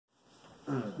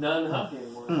Not in hockey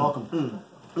anymore. Welcome.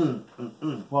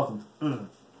 Welcome.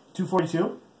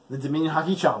 242? The Dominion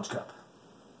Hockey Challenge Cup.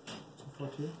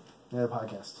 242? Yeah, the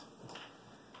podcast.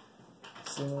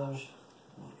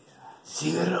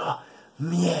 Zero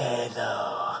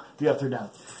miedo. 3 up, 3 down.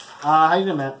 How you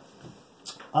doing, Matt?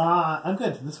 I'm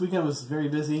good. This weekend was very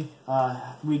busy.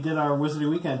 We did our Wizardry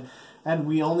weekend, and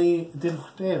we only did one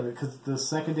day of it because the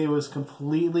second day was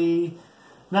completely...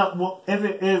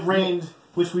 it rained,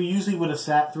 which we usually would have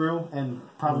sat through and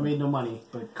probably made no money.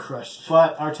 But it crushed.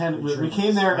 But our tent, we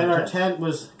came there and our tent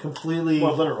was completely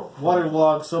literal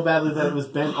waterlogged so badly that it was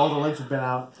bent, all the legs were bent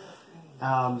out,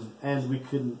 and we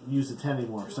couldn't use the tent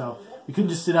anymore. So we couldn't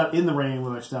just sit out in the rain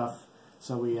with our stuff.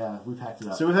 So we packed it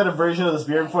up. So we've had a version of this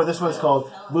beer before. This one's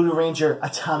called Voodoo Ranger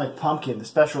Atomic Pumpkin, the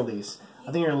special release.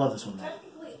 I think you're gonna love this one, man.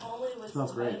 It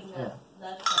smells great. Yeah.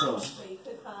 So you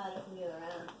could come at it from the other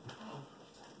end.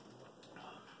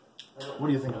 What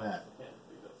do you think of that?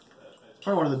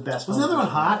 Probably one of the best. Was the other one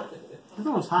hot? The other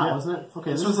one was hot, wasn't it?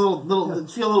 Okay, this one's a little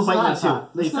feel a little bite in there too.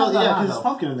 Because there's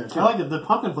pumpkin in there too. I like it. The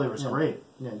pumpkin flavor is great.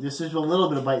 Yeah, there's a little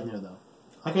bit of bite in there though.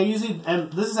 Like I usually,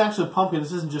 and this is actually pumpkin.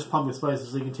 This isn't just pumpkin spices.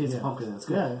 So you can taste the pumpkin. It's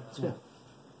good. Yeah, it's good.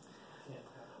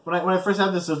 When I first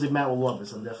had this, I was like, Matt will love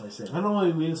this. I'm definitely saying. I don't know why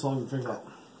we so long to drink that.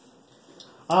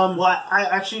 Well, I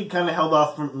actually kind of held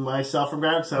off from myself from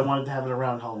grabbing because I wanted to have it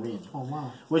around Halloween. Oh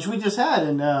wow! Which we just had,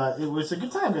 and it was a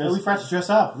good time, guys. We forgot to dress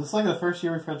up. This is like the first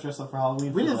year we forgot to dress up for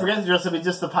Halloween. We didn't forget to dress up. It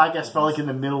just the podcast felt like in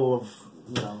the middle of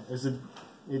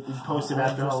it posted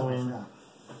after Halloween.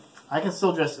 I can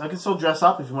still dress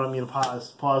up if you wanted me to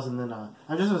pause, and then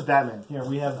I'm just as Batman. Here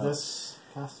we have this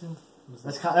costume.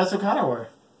 That's what Connor wore.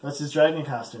 That's his dragon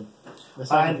costume.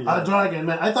 A dragon,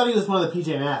 man. I thought he was one of the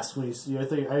PJ Masks when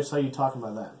I saw you talking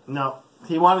about that. No,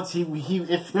 he wanted to.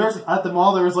 If there was at the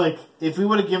mall, there was like if we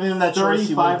would have given him that choice,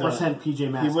 35% PJ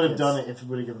Masks. He would have done it if we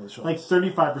would have given him the choice. Like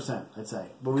 35%, I'd say,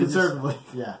 but conservatively.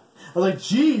 Yeah, I was like,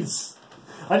 jeez.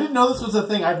 I didn't know this was a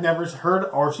thing. I've never heard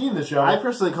or seen the show. I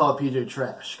personally call it PJ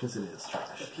trash because it is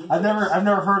trash. I've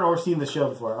never heard or seen the show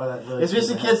before. It's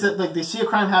basically kids that they see a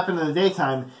crime happen in the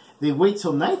daytime, they wait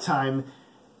till nighttime,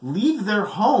 leave their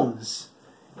homes,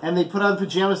 and they put on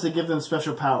pajamas that give them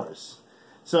special powers.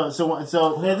 So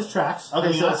okay, this tracks.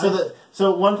 Okay,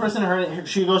 so one person heard it.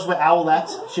 She goes with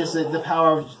Owlette. She has the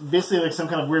power of basically like some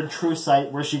kind of weird true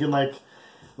sight where she can like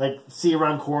see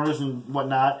around corners and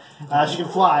whatnot. She can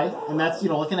fly, and that's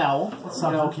like an owl. That's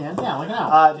something can. Yeah, like an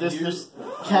owl. There's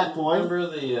Catboy. Remember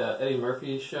the Eddie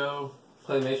Murphy show,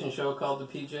 claymation show called The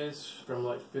PJs from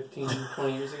like 15,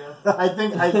 20 years ago? I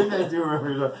think I do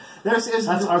remember. That's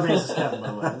our racist Captain,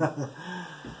 by the way.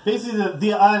 Basically,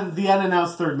 the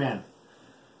unannounced third man.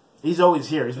 He's always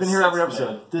here. He's been here every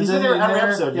episode. He's been here every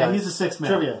episode. Yeah, he's the sixth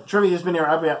man. Trivia. He's been here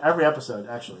every episode,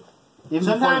 actually. Even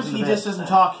sometimes he just doesn't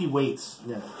talk. He waits.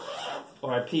 Yeah.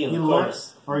 Or I pee in the corner.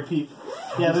 Looks, or he pee.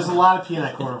 Yeah, there's a lot of pee in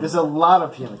that corner. There's a lot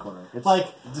of pee in the corner. It's like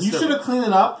you should have cleaned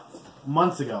it up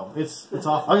months ago. It's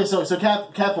awful. Okay, so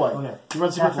Catboy. Okay. He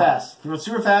runs super fast. He runs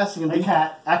super fast. He can do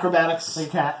acrobatics. Like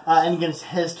a cat. And he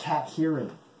has cat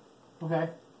hearing. Okay.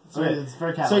 So it's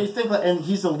very cat. So you think, and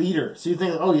he's the leader. So you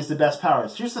think, oh, he's the best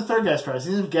powers. Here's the third guy's powers.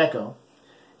 He's a gecko.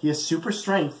 He has super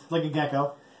strength, like a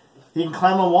gecko. He can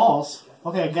climb on walls.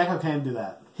 Okay, a gecko can do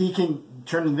that. He can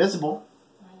turn invisible.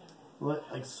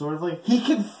 Like sort of like he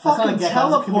can fucking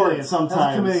teleport sometimes.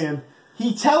 That's a chameleon.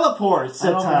 He teleports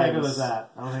at times. I don't think a gecko does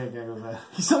that. I don't think a gecko does that.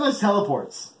 He sometimes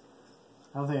teleports.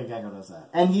 I don't think a gecko does that.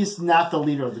 And he's not the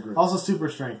leader of the group. Also, super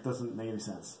strength doesn't make any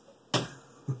sense.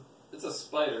 It's a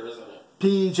spider, isn't it?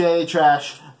 PJ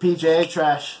trash. PJ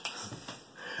trash.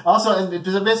 Also, and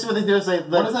basically what they do is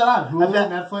what is that on? Hulu,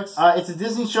 Netflix? It's a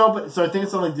Disney show, but so I think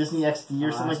it's on like Disney XD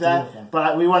or something like that. Okay.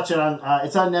 But we watch it on.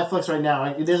 It's on Netflix right now.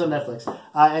 It is on Netflix,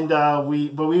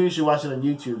 but we usually watch it on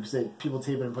YouTube because people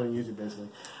tape it and put it on YouTube basically.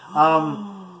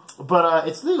 But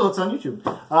it's legal. It's on YouTube.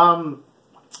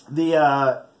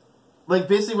 Like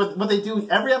basically what they do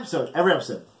every episode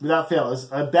without fail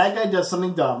is a bad guy does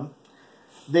something dumb.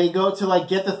 They go to like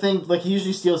get the thing, like he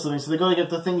usually steals something, so they go to get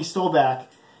the thing he stole back.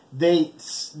 They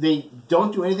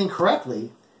don't do anything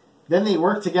correctly. Then they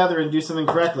work together and do something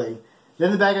correctly.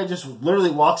 Then the bad guy just literally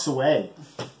walks away.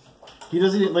 He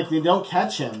doesn't even, they don't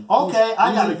catch him. Okay,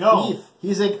 I gotta go. Thief.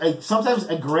 He's sometimes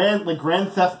a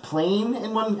grand theft plane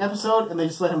in one episode, and they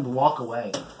just let him walk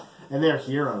away. And they're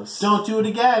heroes. Don't do it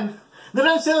again. They're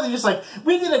not saying they're just like,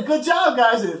 we did a good job,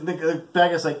 guys. And the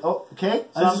bad guy's like, oh, okay.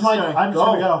 So I'm just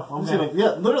gonna go.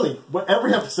 Yeah, literally,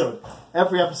 every episode,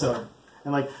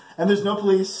 and there's no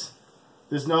police.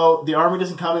 The army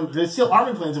doesn't come in. They steal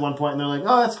army planes at one point, and they're like,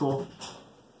 oh, that's cool.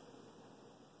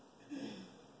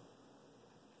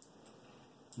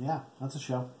 Yeah, that's a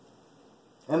show.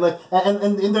 And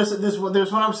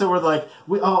there's one episode where like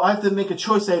I have to make a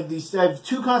choice. I have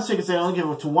two concert tickets. I only give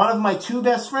it to one of my two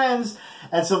best friends.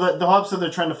 And so the whole episode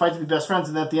they're trying to fight to be best friends.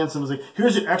 And at the end, someone's like,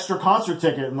 "Here's an extra concert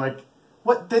ticket." And like,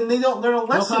 what? Then they don't learn a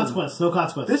lesson. No consequence. Learn no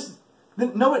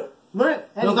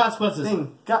consequences.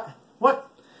 What?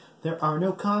 There are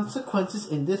no consequences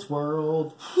in this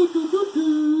world.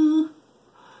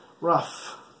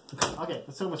 Rough. Okay,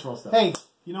 that's so much more stuff. Hey,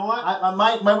 you know what?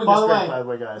 My week was great, by the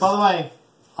way, guys. By the way,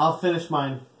 I'll finish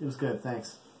mine. It was good.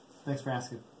 Thanks for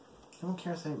asking. No one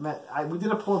cares. Matt, we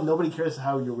did a poll. Nobody cares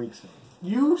how your week's going.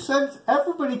 You said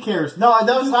everybody cares. No,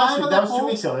 that was last week. That was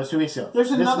 2 weeks ago.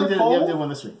 There's another poll? We did one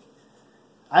this week.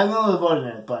 I don't know the voted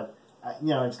in it, but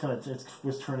it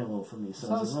was turning a little for me.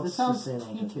 So it sounds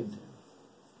tainted.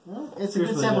 Well, it's a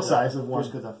good sample size of one.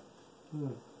 Good though.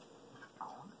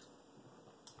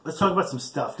 Let's talk about some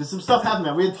stuff, because some stuff happened,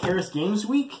 man. We had Paris Games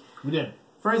Week. We did.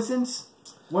 For instance,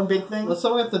 one big thing. Let's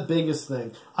talk about the biggest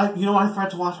thing. You know what I forgot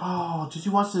to watch? Oh, did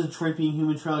you watch the Detroit Being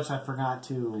Human trailers? I forgot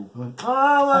to. I forgot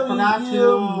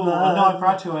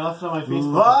to. I left it on my Facebook. Did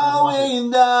you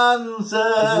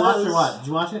watch it or what? Did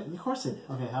you watch it? Of course I did.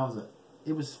 Okay, how was it?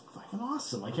 It was fucking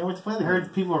awesome. I can't wait to play it. I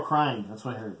heard people were crying. That's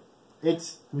what I heard.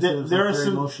 There are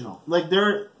some emotional.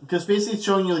 Because basically it's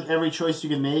showing you like every choice you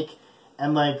can make,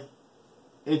 and like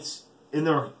it's in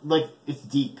there, like it's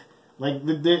deep. Like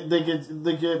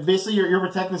basically you're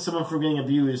protecting someone from getting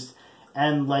abused,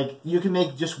 and like you can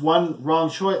make just one wrong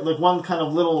choice, like one kind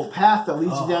of little path that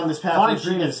leads you down this path. Quantic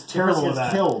Dream is terrible with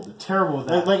that. Killed. Terrible with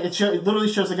that. It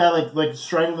literally shows the guy like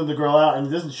strangling the girl out, and it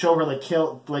doesn't show her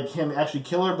him actually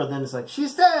kill her, but then it's like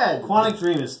she's dead. Quantic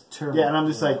Dream is terrible. Yeah, and I'm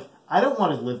just like, I don't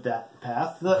want to live that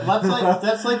path.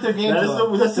 That's like their games.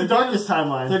 That's the darkest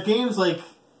timeline. Their games like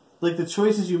the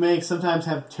choices you make sometimes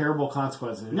have terrible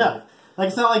consequences. Yeah. Like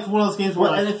it's not like one of those games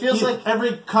where and it feels like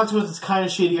every consequence is kind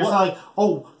of shitty. It's not like,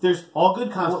 oh, there's all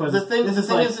good consequences. The thing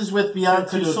is with Beyond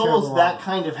Two Souls, that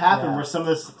kind of happened where some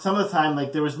of the time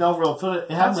like there was no real. So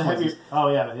it happened heavy. Oh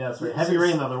yeah, that's right. Heavy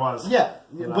rain though there was. Yeah,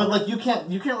 but like you can't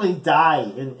really die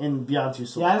in Beyond Two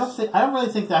Souls. Yeah, I don't really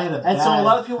think that I had a. And so a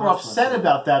lot of people were upset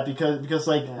about that because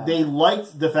they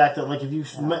liked the fact that like if you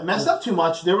messed up too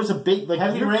much, there was a big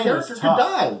heavy rain character could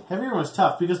die. Heavy rain was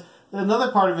tough because.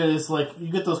 Another part of it is like you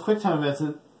get those quick time events,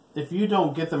 and if you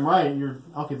don't get them right,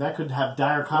 that could have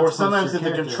dire consequences. Or sometimes if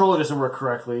the controller doesn't work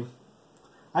correctly.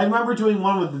 I remember doing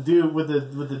one with the dude with the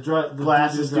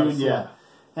glasses dude, yeah.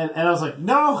 And I was like,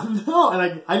 no,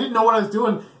 and I didn't know what I was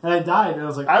doing, and I died, and I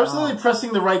was like, I was literally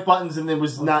pressing the right buttons, and it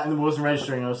wasn't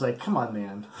registering. I was like, come on,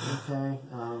 man. Okay,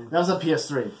 that was on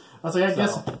PS3. I was like,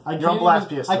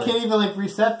 I can't even like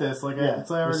reset this. Like,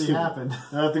 it's already happened.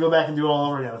 I have to go back and do it all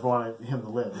over again if I want him to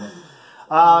live.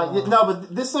 But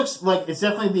this looks like it's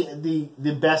definitely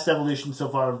the best evolution so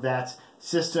far of that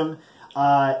system.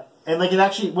 And like it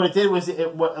actually, what it did was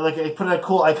it put a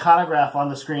cool iconograph on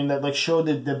the screen that like showed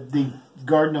the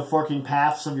garden of forking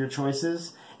paths of your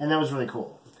choices, and that was really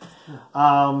cool.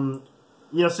 So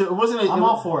it wasn't. I'm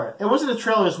all for it. It wasn't a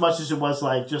trailer as much as it was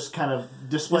like just kind of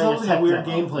displaying a tech weird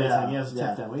gameplay thing. Yeah, it's a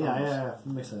tech demo. Yeah, that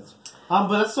makes sense. But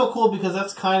that's so cool because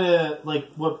that's kind of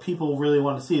like what people really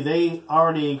want to see. They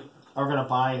already are going to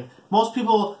buy. Most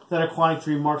people that are Quantic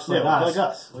Dream marks like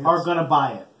us are going to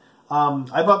buy it.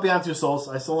 I bought Beyond Two Souls.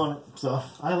 I still own it. So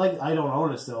I don't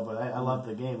own it still, but I love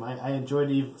the game. I enjoyed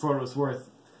it even for what it was worth.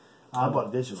 I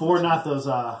bought digital. For not those.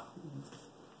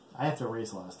 I have to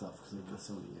erase a lot of stuff because I get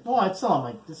so many. Well, it's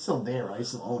still there. I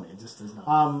still own it. It just does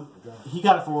not. He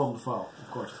got it for World of Foe, of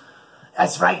course.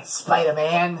 That's right,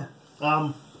 Spider-Man.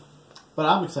 But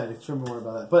I'm excited. Show me more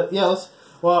about that. But yeah,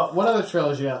 what other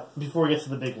trailers you got before we get to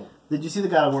the big one? Did you see the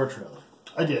God of War trailer?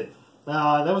 I did. It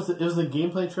was the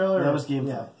gameplay trailer. That was gameplay.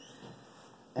 Yeah.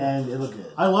 And it looked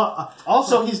good. I love.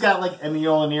 Also, he's got like a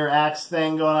Mjolnir axe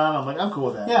thing going on. I'm like, I'm cool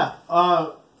with that. Yeah.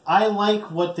 I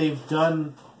like what they've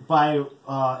done by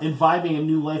imbibing a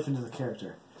new life into the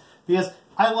character, because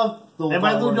I love the old. And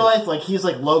by new life, like he's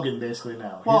like Logan basically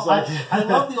now. Well, he's like, I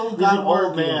love the old God of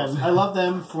War man. I love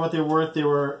them for what they're worth. They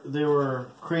were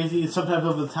crazy, sometimes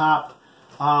over the top,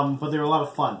 but they were a lot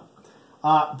of fun.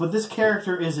 But this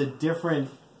character is a different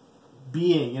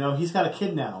being. He's got a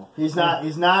kid now. He's not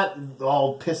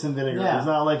all piss and vinegar. Yeah. He's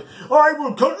not like, I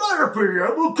will Calliope,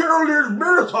 I will kill this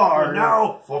Minotaur.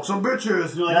 Now, fuck some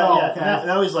bitches. You're like, okay.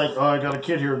 Now he's like, I got a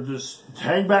kid here. Just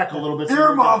hang back a little bit.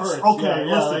 Earmuffs. Okay,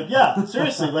 listen.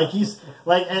 Seriously. Like he's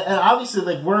like, and obviously,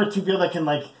 like we're two people that can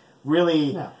like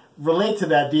really relate to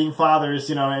that, being fathers,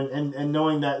 and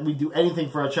knowing that we do anything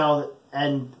for our child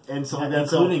and something like that,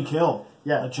 including kill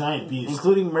a giant beast,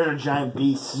 including murder giant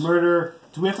beasts. Murder.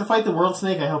 Do we have to fight the world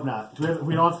snake? I hope not. We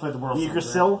don't have to fight the world snake.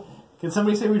 Yggdrasil? Can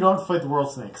somebody say we don't have to fight the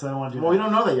world snake? Because I don't want to do Well, that. we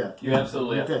don't know that yet. You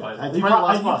absolutely have to Okay. fight I- it. You, probably the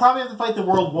last you boss. probably have to fight the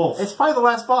world wolf. It's probably the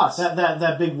last boss.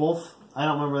 That big wolf. I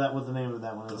don't remember what the name of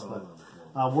that one is, but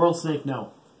world snake.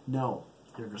 No. No.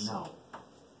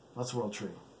 That's World Tree.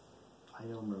 I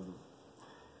don't remember.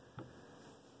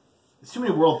 There's too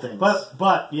many world things.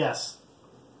 But yes,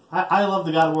 I love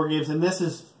the God of War games, and this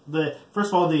is first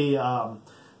of all the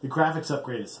graphics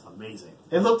upgrade is amazing.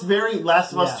 It looked very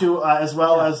Last of Us 2 as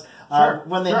well as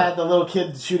when they had the little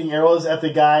kid shooting arrows at the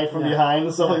guy from behind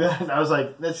and stuff like that. And I was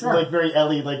like, that's like very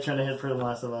Ellie like trying to hit for the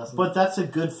Last of Us. But that's a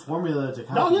good formula to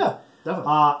copy. Oh yeah,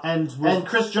 definitely. And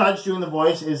Chris Judge doing the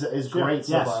voice is great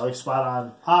so far, like spot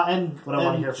on. And what I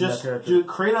want to hear from that character.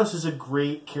 Kratos is a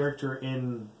great character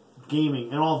in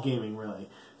gaming, in all of gaming really.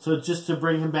 So just to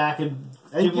bring him back and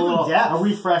give him a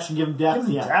refresh and give him depth.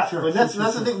 Sure. Like that's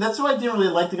the thing. That's why I didn't really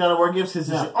like the God of War games because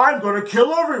he's like, I'm going to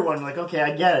kill everyone. Like, okay,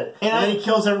 I get it. And then he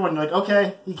kills everyone. Like,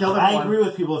 okay, he killed everyone. I agree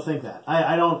with people who think that.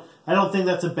 I don't think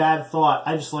that's a bad thought.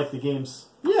 I just like the games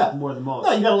more than most.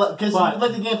 No, you gotta because you like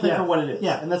the gameplay for what it is.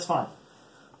 Yeah, and that's fine.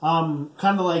 Kind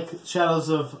of like Shadows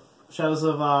of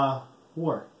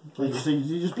War. So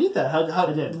you just beat that. How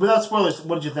I did. Without spoilers,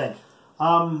 what did you think?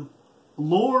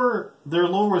 Their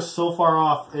lore was so far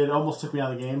off, it almost took me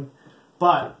out of the game.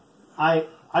 But I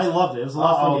loved it. It was a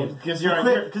lot of fun game. Because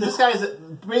this guy is,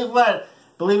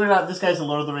 believe it or not, this guy's a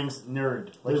Lord of the Rings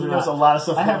nerd. Like he knows a lot of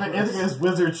stuff. I have his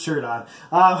wizard shirt on.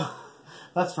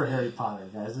 That's for Harry Potter,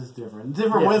 guys. It's different.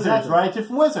 Different wizards, right?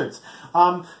 Different wizards.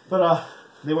 But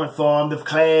they weren't formed of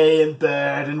clay and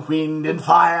bird and wind and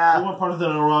fire. They weren't part of the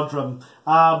Neurodrum.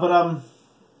 But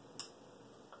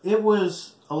it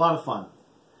was a lot of fun.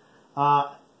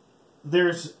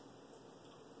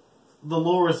 The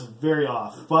lore is very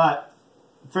off, but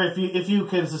if you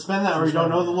can suspend that or you don't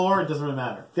know the lore, it doesn't really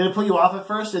matter. Did it put you off at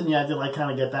first, and you had to like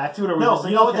kind of get back to it, or no? Just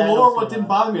like, you know what? The lore didn't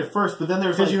bother me at first, but then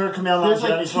there's because you heard Kumail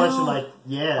Nanjiani's voice and like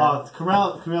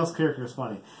Kumail's character is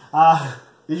funny.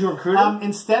 Did you recruit him?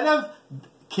 Instead of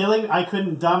killing, I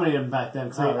couldn't dominate him back then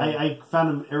because I found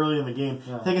him early in the game.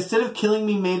 Yeah. Like instead of killing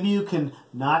me, maybe you can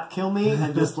not kill me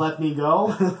and just let me go.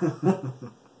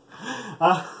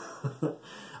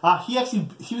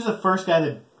 He was the first guy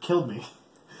that killed me.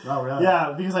 Oh, really?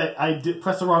 Yeah, because I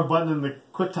pressed the wrong button in the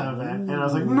QuickTime event, and I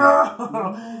was like,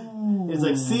 no! It's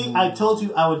like, see, I told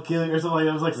you I would kill you, or something like that.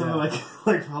 It was like something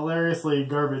like hilariously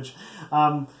garbage.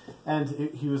 And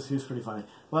he was pretty funny.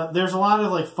 But there's a lot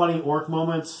of like funny orc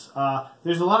moments.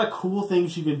 There's a lot of cool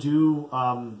things you can do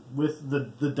with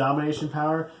the domination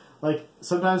power. Like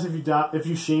sometimes if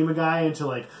you shame a guy into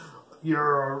like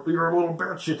you're a little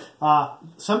bitch,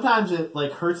 sometimes it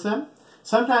like hurts them.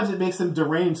 Sometimes it makes them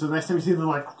deranged. So the next time you see them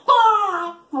like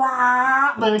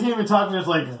like they can't even talk. It's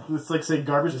like say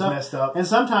garbage stuff. Messed up. And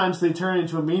sometimes they turn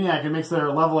into a maniac and makes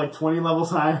their level like 20 levels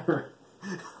higher.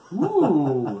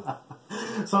 Ooh.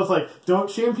 So it's like, don't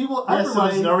shame people. Yeah, so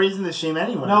there's no reason to shame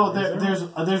anyone. No,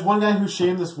 there's one guy who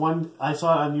shamed this one. I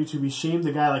saw it on YouTube. He shamed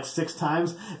the guy like 6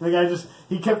 times. And the guy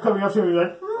he kept coming up to him and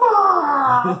like,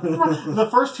 the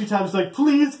first 2 times like,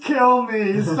 please kill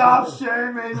me, stop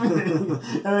shaming me.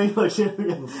 And then he like shamed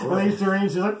again. And then he's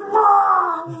deranged. He's like,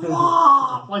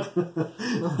 like,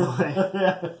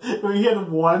 yeah. He had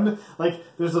 1. Like,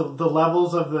 there's the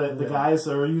levels of the guys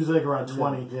are usually like around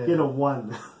 20. Yeah. He had a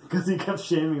 1. Because he kept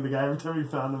shaming the guy every time he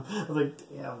found him. I was like,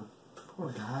 damn. Poor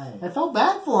guy. I felt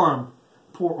bad for him.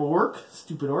 Poor orc.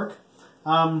 Stupid orc.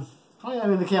 Oh yeah, I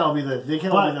mean they can't all be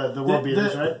the world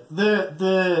beaters, right?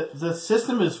 The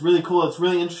system is really cool. It's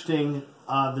really interesting.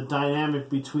 The dynamic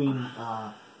between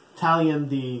Talion,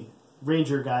 the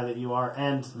ranger guy that you are,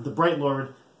 and the Bright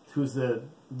Lord, who's the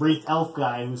wraith elf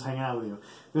guy who's hanging out with you.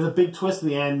 There's a big twist in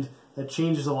the end that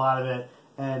changes a lot of it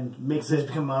and makes it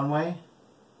become Manwë.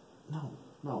 No.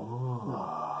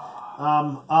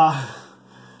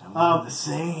 The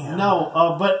same.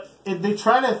 No, but they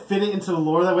try to fit it into the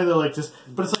lore that way. They're like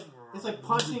but it's like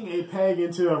punching a peg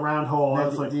into a round hole. Now,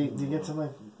 do you get to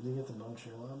bone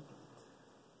Shelob?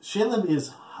 Shelob is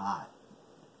hot,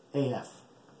 AF.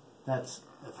 That's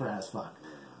for as fuck.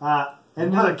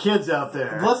 And other kids out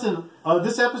there. Listen,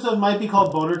 this episode might be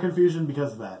called Boner Confusion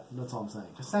because of that. That's all I'm saying.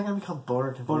 It's not going to be called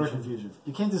Boner Confusion. Boner Confusion.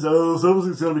 You can't just, this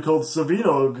episode's going to be called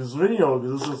Savino, because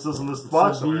this is in this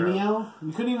box. Savino?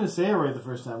 You couldn't even say it right the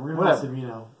first time. We're going to call it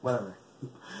Savino. Whatever.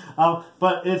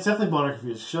 But it's definitely Boner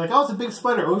Confusion. She's like, oh, it's a big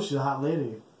spider. Oh, she's a hot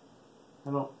lady.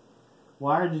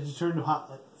 Why did you turn to hot?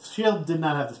 Shield did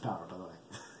not have this power, by the way.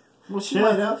 Well, she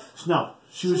might have. No.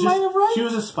 She was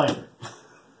a spider.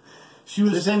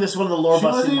 They're saying this is one of the lore. She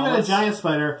wasn't even a giant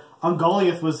spider.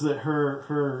 Ungoliath was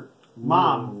her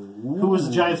mom, who was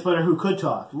a giant spider who could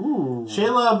talk.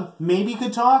 Shelob maybe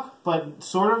could talk, but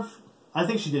sort of. I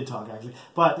think she did talk, actually.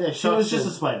 But Yeah, she was just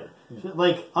a spider. Yeah.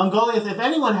 Like, Ungoliath, if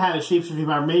anyone had a shapeshifting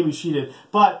power, maybe she did.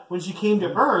 But when she came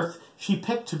to Earth, she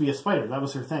picked to be a spider. That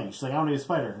was her thing. She's like, I want to be a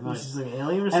spider. And she's like an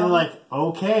alien or something? And like,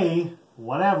 okay,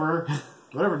 whatever.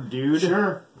 Whatever, dude.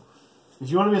 Sure. If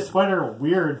you want to be a spider,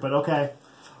 weird, but okay.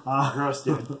 Gross,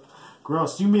 dude.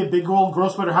 Gross. You can be a big old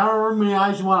gross spider. However many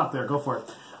eyes you want up there, go for it.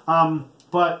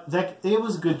 But it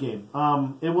was a good game.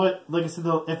 It was, like I said,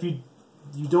 though, if you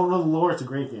don't know the lore, it's a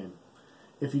great game.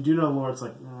 If you do know the lore, it's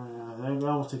like I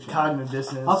almost take cognitive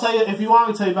dissonance. I'll tell you if you want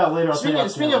me to tell you about it later.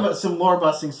 Speaking of some lore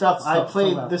busting stuff, I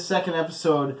played the second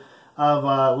episode of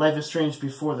Life is Strange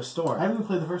Before the Storm. I haven't even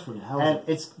played the first one yet. How and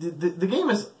is it?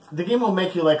 The game will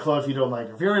make you like Chloe if you don't like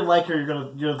her. If you already like her, you're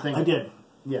gonna think. I did.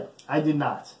 Yeah, I did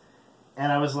not,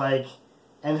 and I was like,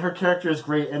 and her character is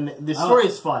great, and the story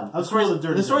is fun.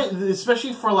 The story,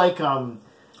 especially for like I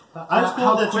was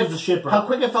cool that she was a shit how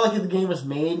quick I felt like the game was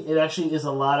made. It actually is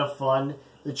a lot of fun.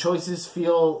 The choices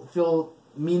feel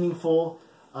meaningful.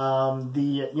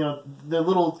 The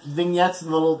little vignettes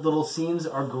and little scenes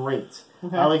are great.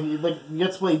 Okay. Like you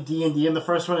get to play D&D in the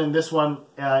first one, and this one,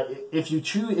 if you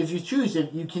choose,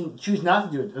 you can choose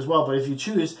not to do it as well. But if you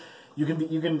choose, you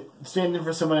can stand in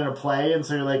for someone in a play, and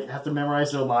so you like have to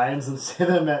memorize their lines and say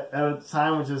them at a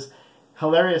time, which is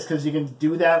hilarious because you can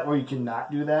do that or you can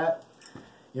not do that.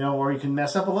 Or you can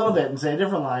mess up a little bit and say a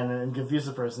different line and confuse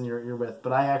the person you're with.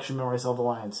 But I actually memorize all the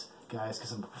lines, guys,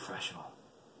 because I'm a professional.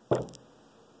 That's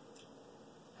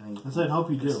what I hope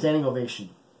you do. Standing ovation.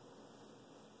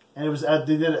 And it was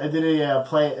they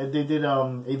did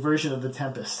a version of The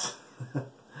Tempest,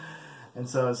 and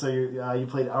so you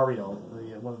played Ariel,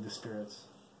 one of the spirits.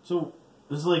 So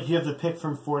this is like you have to pick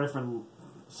from 4 different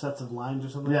sets of lines or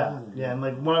something. Yeah, like that? Yeah, and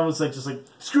like one of them was like just like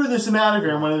screw this, I'm out of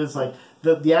here, and one of it's like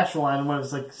the actual line, and one of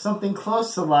it's like something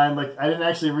close to the line. Like I didn't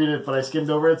actually read it, but I skimmed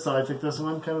over it, so I picked this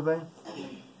one kind of thing.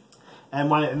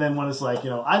 And then one is like, I'm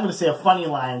going to say a funny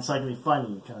line so I can be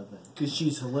funny kind of thing. Because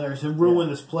she's hilarious and ruin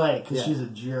this play because she's a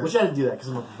jerk. Which I didn't do that because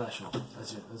I'm a professional. I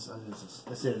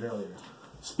said it earlier.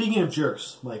 Speaking of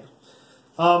jerks, Mike,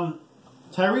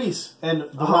 Tyrese and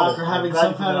The Rock are having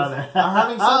some kind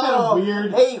of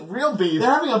weird... Hey, real beef. They're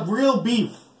having a real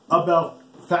beef about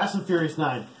Fast and Furious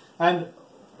 9. And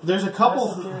there's a couple...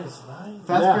 Fast and Furious 9?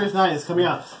 Fast and Furious 9 is coming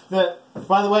out.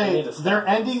 By the way, they're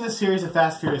ending the series at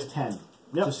Fast and Furious 10.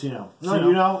 Yep. Just so you know. So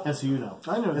you know, and so you know.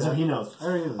 I know. And so he knows. I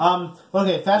already know.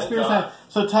 Okay, Fast and Furious 9.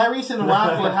 So Tyrese and The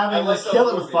Rock were having... kill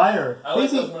it with fire. I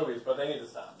like those movies, but they need to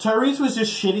stop. Tyrese was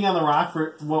just shitting on The Rock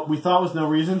for what we thought was no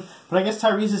reason. But I guess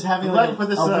Tyrese is having like a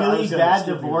really bad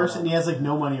divorce and he has like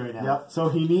no money right now. Yep. So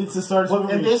he needs to start his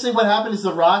movie. And basically what happened is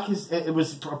The Rock it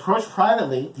was approached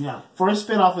privately for a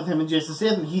spin-off with him and Jason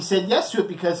Statham. He said yes to it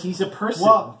because he's a person.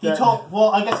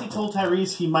 Well, I guess he told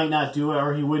Tyrese he might not do it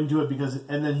or he wouldn't do it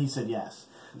and then he said yes.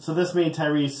 So this made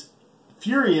Tyrese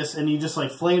furious, and he just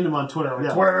like flamed him on Twitter.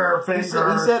 Like, Twitter finger. He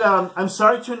said, "I'm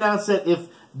sorry to announce that if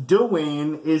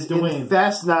Dwayne is in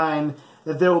Fast 9,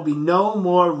 that there will be no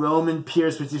more Roman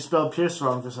Pierce," which you spelled Pierce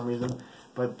wrong for some reason,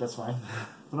 but that's fine.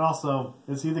 But also,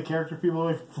 is he the character people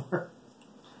are looking for?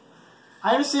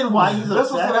 I understand why he's upset.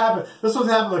 This was gonna happen. This was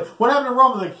gonna happen. Like, what happened to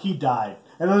Roman? Like, he died.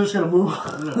 And they're just gonna move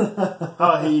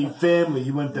on. Family. He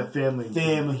went to family.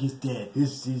 Family. He's dead.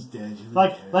 He's dead.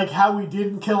 Like how we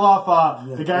didn't kill off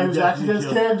the guy who's actually his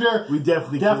character. We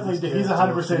definitely did. He's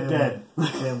 100% dead.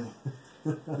 Family.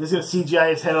 They're gonna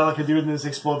CGI his head on like a dude and just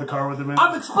explode the car with him.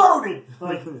 I'm exploded.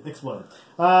 Like exploded.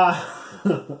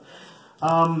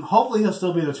 Hopefully he'll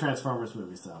still be in the Transformers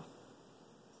movies though.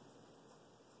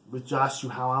 With Josh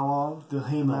Duhamel, do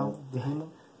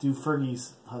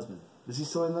Fergie's husband. Is he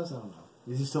still in those? I don't know.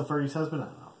 Is he still Fergie's husband? I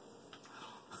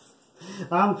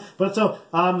don't know. But so,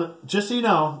 just so you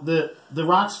know, the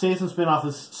Rock Statham spinoff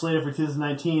is slated for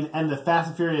 2019, and the Fast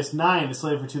and Furious 9 is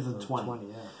slated for 2020.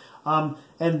 And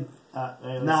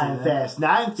 9 Fast,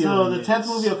 9 Furious. So the 10th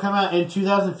movie will come out in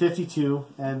 2052,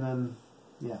 and then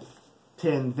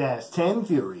 10 Fast, 10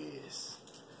 Furious,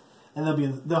 and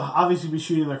they'll obviously be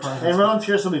shooting their cars. And Roman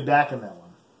Pierce will be back in that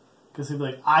one because he'll be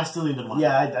like, I still need the money.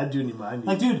 Yeah, I do need money.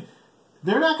 Like, dude.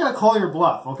 They're not going to call your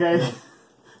bluff, okay? Yeah.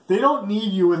 They don't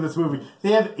need you in this movie.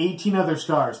 They have 18 other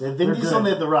stars. They have Vin Diesel and they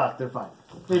have The Rock. They're fine.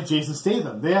 They have Jason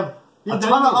Statham. They have a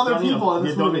ton of other people in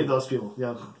this movie. Don't need those people.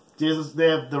 Yeah. They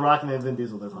have The Rock and they have Vin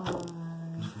Diesel. They're fine.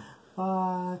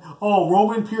 Bye. Oh,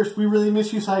 Roman Pierce, we really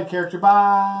miss you, side character.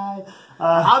 Bye.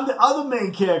 I'm the other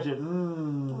main character.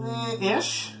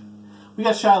 Ish. We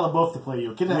got Shia LaBeouf to play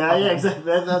you. Yeah, exactly.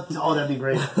 That'd be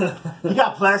great. He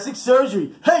got plastic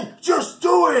surgery. Hey, just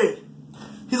do it!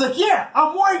 He's like, yeah,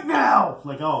 I'm white now!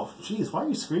 Like, oh, jeez, why are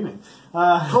you screaming?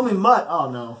 Call me Mutt.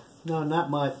 Oh, no. No, not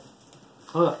Mutt.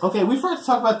 Okay, we forgot to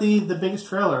talk about the biggest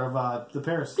trailer of the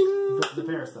Paris. The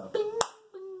Paris stuff.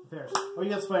 Paris. Oh, you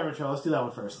got Spider-Man trailer. Let's do that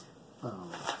one first.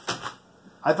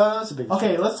 I thought that was a big.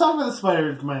 Okay, let's talk about the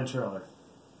Spider-Man trailer.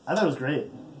 I thought it was great.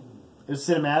 It was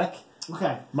cinematic.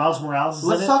 Okay. Miles Morales is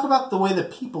Let's in talk about the way the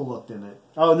people looked in it.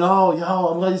 Oh no, yo!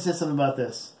 I'm glad you said something about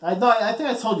this. I think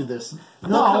I told you this.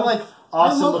 No, kind of like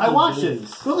awesome. I watched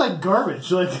babies. it. It looked like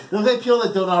garbage. Like They look like people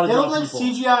that don't know how to it draw looked like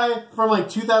people. CGI from like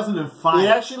 2005. It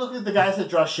actually looked like the guys that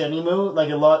draw Shenmue, like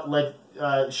a lot, like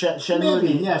Shenmue.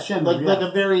 Maybe, yeah, Shenmue, like yeah. like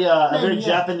a very Maybe,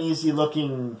 yeah. Japanesey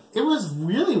looking. It was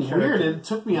really Character. weird. It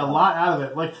took me a lot out of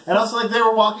it. Like, And also, like they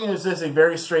were walking, it was just like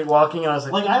very straight walking, and I was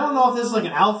like, I don't know if this is like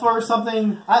an alpha or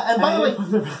something. and by the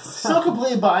way, way, still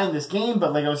completely behind this game,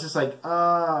 but like I was just like,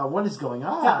 what is going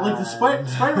on? yeah, like the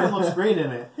Spider-Man looks great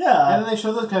in it. Yeah. and then they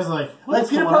show those guys like, Like what's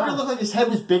Peter going Parker on? looked like his head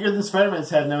was bigger than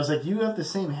Spider-Man's head, and I was like, you have the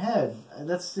same head.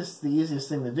 That's just the easiest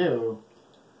thing to do.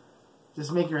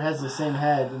 Just make your heads the same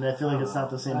head, and I feel like it's not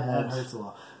the same head. That hurts a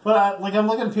lot. But I'm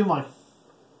looking at people like,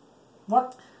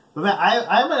 what? But Matt,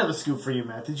 I might have a scoop for you,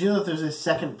 Matt. Did you know that there's a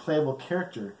second playable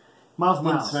character Miles in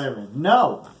Morales. Spider-Man?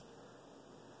 No.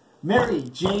 Mary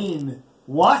Jane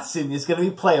Watson is going to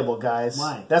be playable, guys.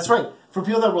 Why? That's right. For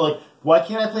people that were like, why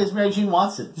can't I play as Mary Jane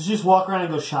Watson? Did you just walk around and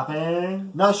go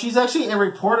shopping? No, she's actually a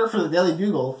reporter for the Daily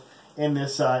Bugle in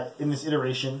this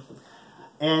iteration,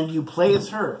 and you play as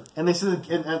her. And they said,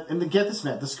 and to get this,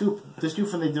 Matt, the scoop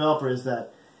from the developer is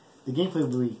that the gameplay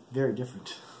will be very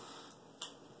different.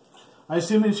 I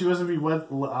assume she wasn't be web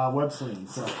slinging.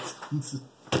 So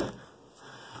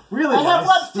Really, I have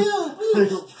guys? web too.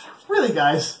 Please. Really,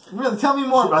 guys? Really, tell me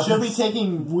more about She'll this. be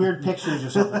taking weird pictures or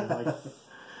something. Like,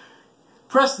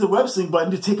 Press the web sync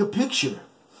button to take a picture.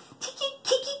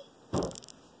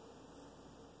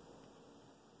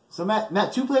 So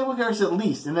Matt, 2 playable characters at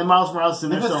least, and then Miles Morales in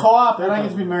there. if it's so- co-op, then I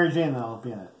get to be Mary Jane. Then I'll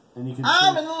be in it, and you can.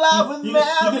 I'm in love with you Mary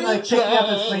can like pick me up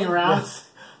and swing around. Yes.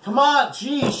 Come on,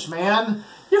 jeez, man.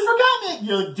 You forgot me.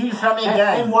 You forgot me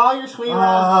again. And while you're swinging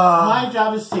around, my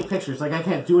job is to take pictures. Like, I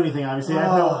can't do anything, obviously. I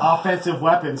have no offensive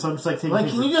weapon, so I'm just like taking Like,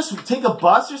 pictures. can you just take a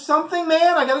bus or something,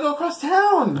 man? I gotta go across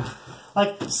town.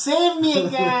 Like, save me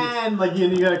again! Like,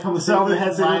 you gotta come with So the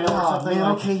heads rhino or something. man,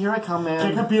 Like, okay, here I come, man.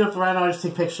 can compete with the rhino and just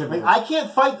take pictures of Like, it. I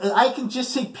can't fight. I can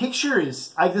just take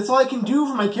pictures. That's all I can do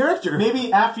for my character.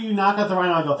 Maybe after you knock out the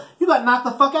rhino, I go, you got knocked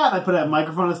the fuck out! And I put a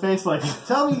microphone in his face, like...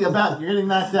 Tell me about you're getting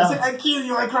knocked It's out. like, I killed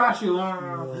you, I crushed you!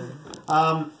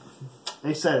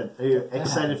 Excited. Are you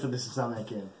excited for this Insomniac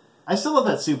game? I still love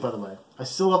that suit, by the way. I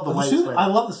still love the The white suit, Spider. I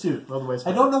love the suit. Love the white I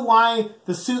Spider. don't know why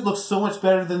the suit looks so much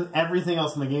better than everything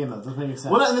else in the game, though. It doesn't make any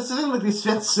sense. Well, that's the thing. Like they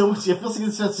spent so much. It feels like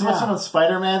they spent so much Yeah. time on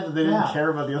Spider-Man that they didn't Yeah. care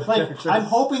about the other Like, characters. I'm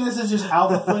hoping this is just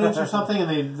alpha footage or something, and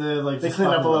they They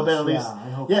cleaned up a little bit at least. Yeah,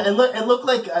 I hope. Yeah, it looked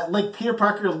like Peter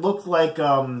Parker looked like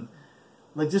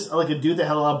just like a dude that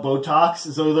had a lot of Botox,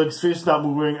 and so like his face stopped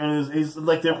moving, and he's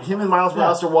like him and Miles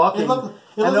Morales are walking. It looked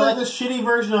and like the shitty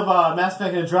version of Mass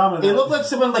Effect Andromeda. it looked like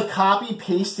someone like copy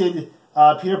pasted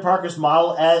Peter Parker's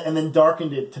model and then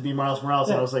darkened it to be Miles Morales,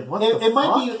 and I was like, what the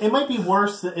fuck? It might be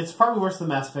worse. It's probably worse than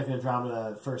Mass Effect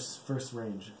Andromeda first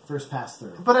pass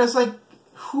through. But I was like,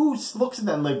 who looks at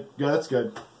that and like, yeah, that's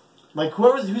good. Like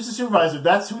who's the supervisor,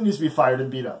 that's who needs to be fired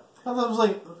and beat up. I thought it was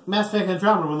like Mass Effect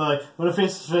Andromeda when they're like when a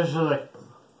face is like,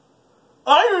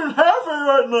 I didn't have it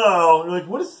right now. You're like,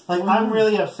 what is like I'm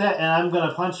really upset and I'm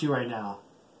gonna punch you right now.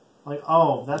 Like,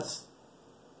 oh, that's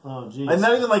jeez. And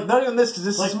not even this because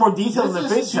this is more detailed than the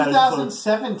face This is chat.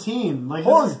 2017. Like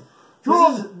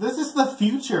this is the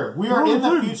future. We are in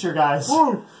the future, guys.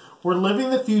 We're living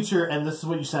the future, and this is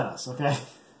what you sent us. Okay,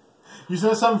 you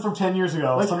sent us something from 10 years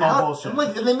ago. Like, some old bullshit.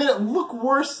 Like they made it look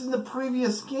worse than the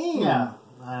previous game. Yeah,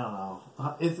 I don't know.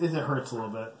 It hurts a little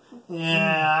bit.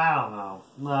 Yeah, I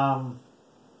don't know.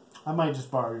 I might just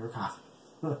borrow your copy.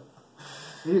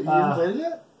 You haven't played it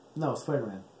yet? No,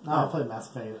 Spider-Man. No, I played Mass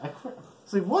Effect. I quit.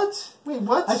 It's like, what? Wait,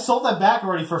 what? I sold that back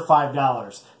already for $5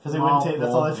 because they wouldn't take.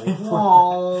 That's all I paid for.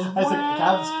 Oh, I was like,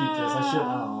 God, let's keep this. I should.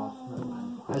 Oh, never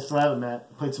mind. I still have it,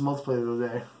 Matt. Played some multiplayer the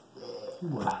other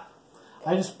day.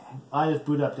 I just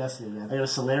boot up Destiny I again. got a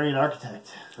Solarian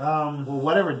Architect. Well,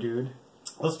 whatever, dude.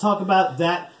 Let's talk about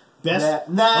that best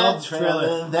That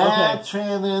trailer. That Okay.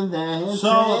 trailer, that So,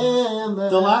 trailer.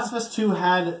 The Last of Us 2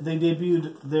 they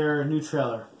debuted their new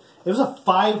trailer. It was a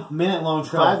 5-minute long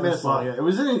trailer. 5 minutes long. Yeah. It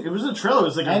was a trailer. It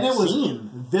was like And a it was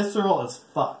scene. visceral as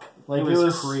fuck. Like It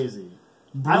was crazy.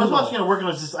 brutal. I was watching it at work and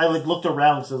I looked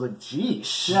around, so I was like,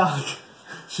 "Geesh." Yeah. Like,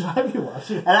 should I be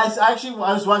watching it? And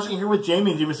I was watching it here with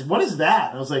Jamie, and Jamie was like, "What is that?"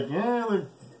 And I was like, "Yeah."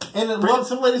 And it Bring looks,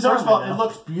 some ladies' first of all, arm right it now.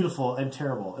 looks beautiful and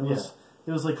terrible. It was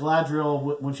It was like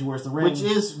Galadriel when she wears the ring. Which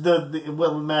is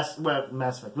what Mass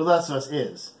Effect. Well, Last of Us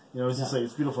is. It's just like,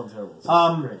 it's beautiful and terrible. It's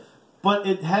great. But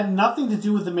it had nothing to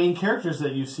do with the main characters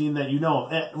that you've seen that you know,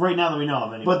 right now that we know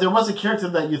of anyway. But there was a character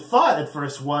that you thought at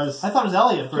first was... I thought it was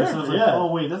Ellie at first. I was like,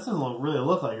 oh wait, that doesn't really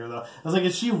look like her though. I was like,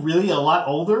 is she really a lot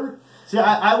older? See,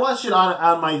 I watched it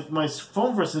on my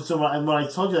phone first, and so when I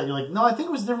told you that, you're like, no, I think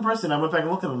it was a different person. I went back and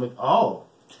looked at it, and I'm like, oh.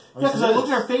 Yeah, because I looked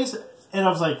at her face, and I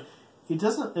was like, it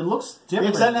looks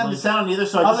different. It doesn't have the sound either,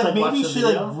 so I was just like, maybe she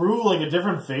grew like a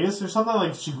different face or something,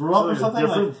 like she grew up or something. A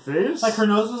different face? Like her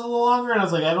nose was a little longer, and I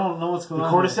was like, I don't know what's going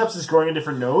on. The cordyceps is growing a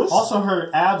different nose? Also,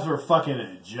 her abs were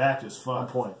fucking jacked as fuck. On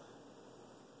point.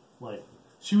 Like,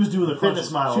 she was doing the fitness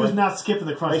model. She was not skipping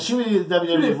the crunch. Like, she was the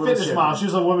WWE fitness model. She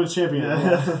was a women's champion.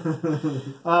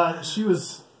 Yeah. She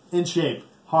was in shape,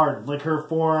 hard. Like her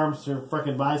forearms, her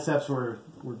fucking biceps were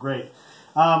great.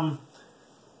 But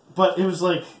it was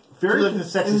like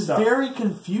very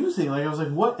confusing. Like I was like,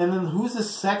 what? And then who's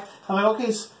this sect? I'm like,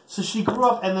 okay, so she grew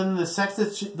up, and then the sect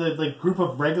that the group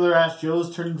of regular ass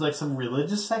Joes turned into like some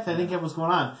religious sect. I didn't get what's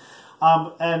going on.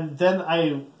 And then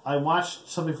I watched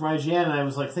something from IGN, and I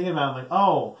was like thinking about it, I'm like,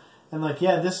 oh, and like,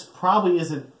 yeah, this probably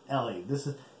isn't Ellie. This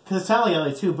is because it sounded like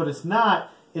Ellie too, but it's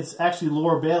not. It's actually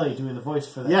Laura Bailey doing the voice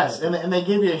for that. Yes, and they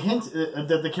gave you a hint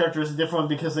that the character is a different one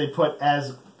because they put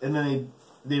as, and then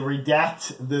they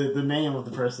redact the name of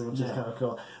the person, which is kind of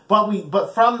cool.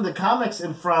 But from the comics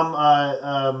and from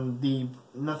the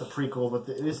not the prequel, but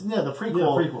the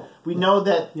prequel. We know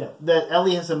that that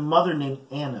Ellie has a mother named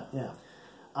Anna. Yeah.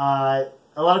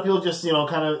 A lot of people just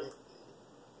kind of.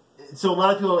 So a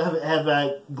lot of people have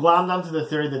glommed onto the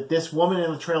theory that this woman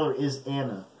in the trailer is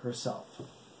Anna herself.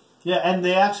 Yeah, and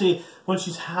they actually, when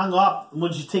she's hung up,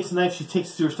 when she takes the knife, she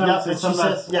takes it to her stomach. Yep, and she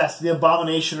says, yes, the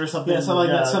abomination or something. Yeah, something like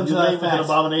that. Something like that. An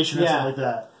abomination or something like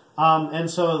that. And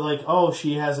so, like, oh,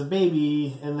 she has a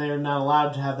baby, and they're not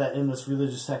allowed to have that in this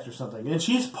religious sect or something. And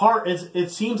she's part,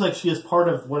 it seems like she is part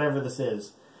of whatever this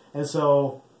is. And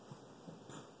so,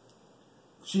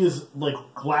 she is, like,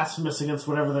 blasphemous against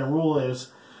whatever their rule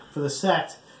is for the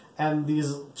sect. And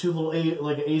these two little,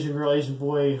 like an Asian girl, Asian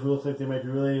boy who look like they might be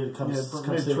related, come save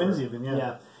twins her.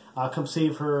 Even, come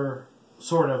save her,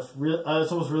 sort of.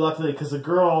 It's almost reluctantly, because the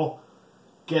girl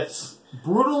gets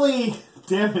brutally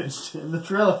damaged in the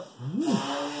trailer.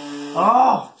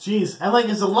 Oh, jeez. And, like,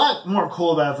 it's a lot more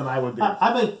cool about it than I would be.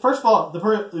 I mean, first of all,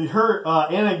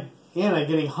 Anna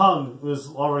getting hung was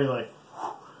already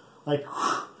like,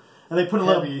 and they put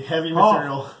a heavy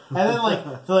material. And then they're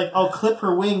like, oh, clip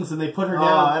her wings, and they put her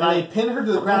down, and they pin her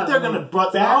to the ground. They're gonna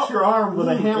bash your arm with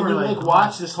a hammer. And you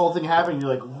watch this whole thing happen. And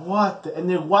you're like, what? And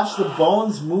then watch the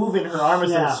bones move in her arm as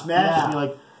they smash. Yeah. And you're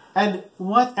like, and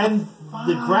what? And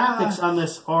the graphics on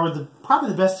this are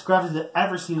probably the best graphics I've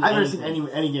ever seen. I've never seen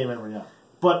any game ever. Yeah,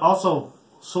 but also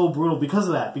so brutal because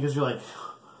of that. Because you're like,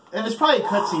 and it's probably a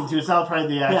cutscene too. It's not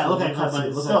probably the actual. Yeah, look at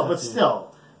cutscene. But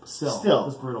still, it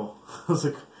was brutal. I was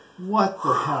like, what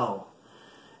the hell?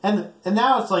 And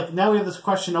now it's like, now we have this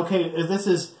question, okay, if this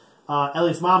is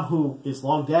Ellie's mom, who is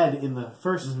long dead in the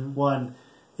first one,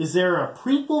 is there a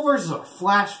prequel versus a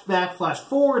flashback, flash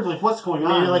forward? Like, what's going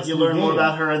on? Maybe like you learn more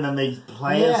about her and then they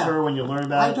play as her when you learn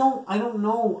about it. I don't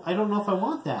know if I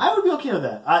want that. I would be okay with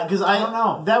that. Because I don't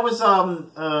know. That was,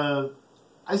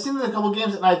 I've seen it in a couple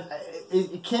games, and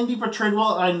it can be portrayed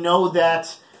well, and I know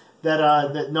that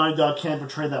Naughty Dog can't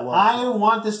portray that well. I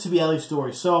want this to be Ellie's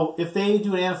story. So if they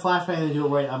do an Anna flashback and they do it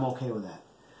right, I'm okay with that.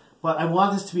 But I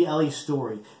want this to be Ellie's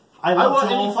story. I want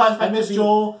Joel. Any flashback. I miss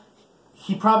Joel.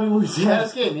 He probably will be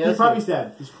dead. He's probably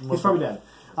dead. He's probably dead.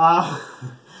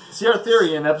 See our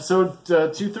theory in episode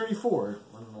 234.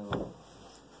 We're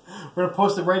going to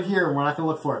post it right here, and we're not going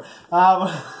to look for it.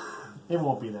 It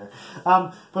won't be there.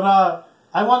 But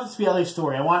I want this to be Ellie's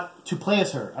story. I want to play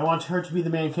as her. I want her to be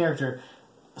the main character.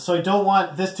 So I don't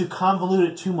want this to convolute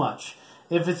it too much.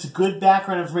 If it's good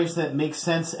background information that makes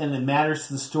sense and it matters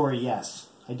to the story, yes.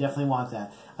 I definitely want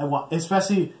that. I want,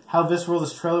 especially how visceral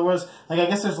this trailer was. Like, I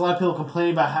guess there's a lot of people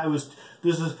complaining about how this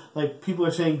is, like, people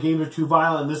are saying games are too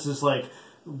violent, and this is, like,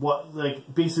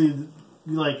 basically,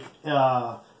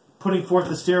 putting forth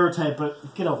the stereotype,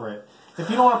 but get over it. If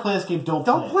you don't want to play this game, don't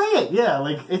play it. Yeah,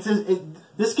 like,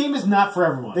 this game is not for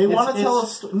everyone. They want to tell a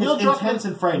story. Intense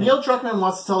and frightening. Neil Druckmann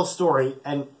wants to tell a story,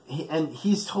 and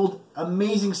he's told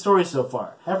amazing stories so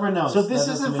far. Everyone knows. So if this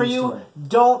isn't for you,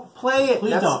 don't play it.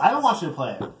 Please don't. I don't want you to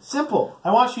play it. Simple.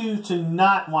 I want you to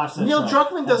not watch this. Neil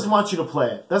Druckmann doesn't want you to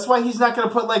play it. That's why he's not going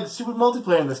to put like stupid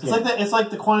multiplayer in this game. It's like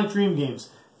the Quantic Dream games.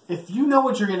 If you know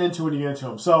what you're getting into when you get into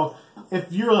them, so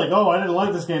if you're like, oh, I didn't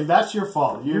like this game, that's your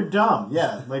fault. You're dumb.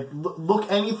 Yeah, like look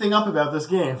anything up about this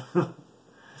game.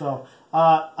 So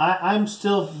I'm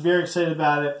still very excited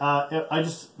about it. I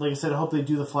just, like I said, I hope they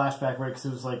do the flashback right because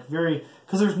it was like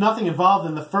because there's nothing involved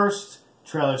in the first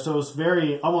trailer, so it was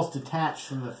very almost detached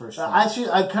from the first trailer. Actually,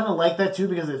 I kind of like that too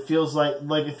because it feels like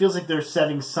they're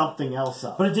setting something else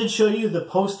up. But it did show you the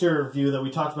poster view that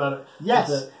we talked about.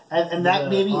 Yes, and that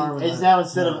maybe is now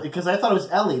instead of because I thought it was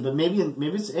Ellie, but maybe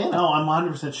it's Anna. No, I'm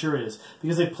 100% sure it is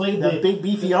because they played the big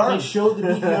beefy arm. They showed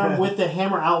the beefy arm with the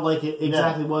hammer out like it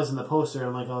exactly was in the poster.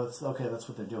 I'm like, oh, that's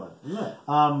what they're doing. Yeah.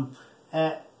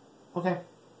 Okay,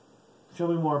 show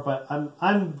me more. But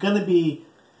I'm gonna be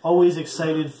always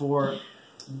excited for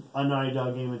a Naughty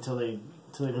Dog game until they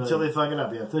fuck it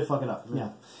up. Yeah, until they fuck it up. Yeah,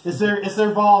 it's their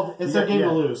ball. It's their game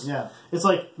to lose. Yeah, it's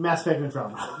like Mass Effect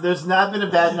Andromeda. There's not been a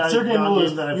bad Naughty Dog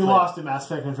game that I've played. You lost in Mass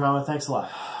Effect Andromeda. Thanks a lot.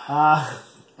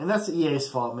 And that's EA's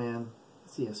fault, man.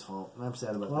 It's EA's fault. I'm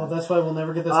sad about that. Well, that's why we'll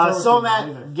never get this. So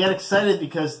Matt, get excited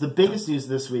because the biggest news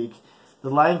this week, the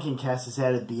Lion King cast has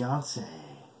added Beyonce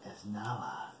as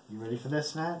Nala. You ready for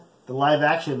this, Matt? The live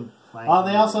action. They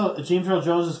also James Earl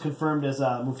Jones is confirmed as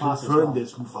Mufasa. Confirmed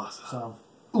as Mufasa. So,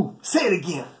 ooh, say it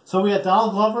again. So we got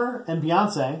Donald Glover and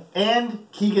Beyonce,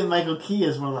 and Keegan-Michael Key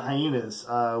as one of the hyenas,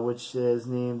 which is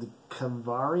named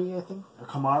Kamari, I think, or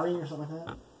Kamari or something like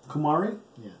that. Kumari.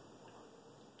 Yeah,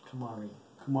 Kamari.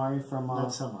 Kamari from not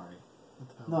Samari.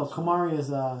 No, Kamari is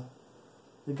the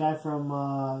guy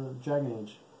from Dragon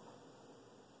Age.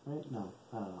 Right? No,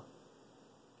 I don't know.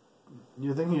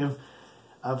 You're thinking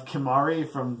of Kamari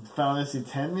from Final Fantasy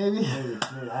X, maybe? Maybe,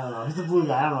 I don't know. He's the blue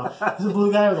guy. I don't know. He's the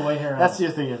blue guy with the white hair. That's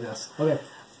your thing of this. Okay.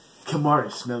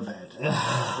 Kamari smell bad.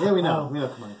 Yeah, we know. We know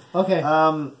Kamari. Okay.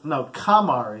 No,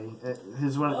 Kamari.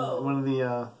 He's one of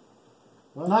the.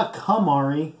 What? Not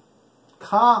Kamari.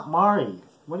 Kamari.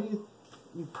 What are you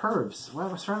pervs? Why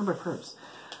am I surrounded by pervs?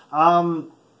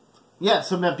 Yeah.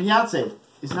 So Matt, Beyonce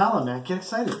is Nala. Matt, get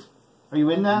excited. Are you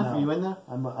in now? No. Are you in now?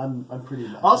 I'm pretty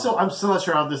bad. Also, I'm still not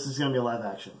sure how this is going to be a live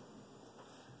action.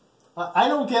 I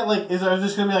don't get, like, is there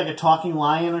just going to be, like, a talking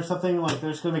lion or something? Like,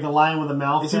 they're just going to make a lion with a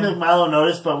mouth? It's going to be like Milo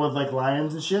Notice, but with, like,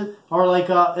 lions and shit? Or, like,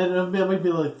 it might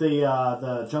be like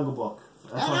the Jungle Book.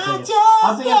 That's what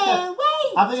I'm thinking.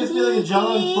 I'm thinking it's going to be like a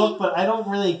Jungle Book, but I don't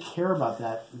really care about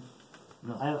that.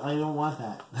 No. I don't want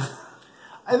that.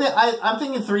 I'm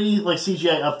thinking 3D, like,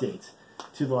 CGI updates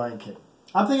to The Lion King.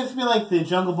 I'm thinking it's going to be like the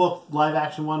Jungle Book live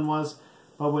action one was,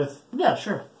 but with... Yeah,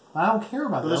 sure. I don't care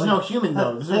about that. There's no human,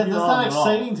 though. That's not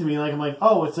exciting to me. Like, I'm like,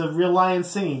 oh, it's a real lion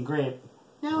singing. Great.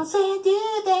 No, say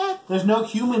do that. There's no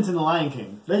humans in The Lion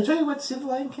King. Did I tell you what to see The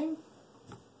Lion King?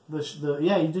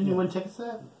 Yeah, you win tickets to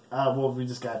that? Well, we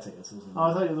just got tickets.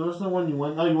 I thought there was no one you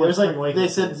won. Oh, you won. It was like, they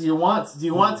said, do you want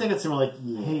tickets? And we're like,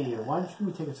 yeah. Hey, why don't you give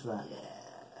me tickets for that? Yeah.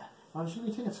 Why don't you give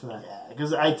me tickets for that? Yeah,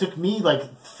 because it took me like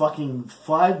fucking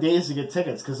 5 days to get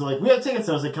tickets. Because they're like, we have tickets.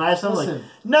 And I was like, can I have some? Like,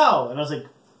 no. And I was like,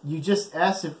 you just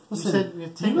asked if you said you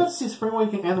have tickets. You got to see Spring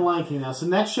Awakening and The Lion King now. So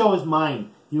next show is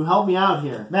mine. You help me out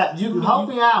here. Matt, you help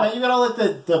me out. Matt, you got all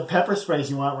like the pepper sprays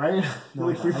you want, right? No,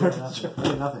 I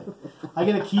get nothing. I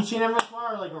get a keychain every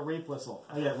tomorrow or like a rape whistle.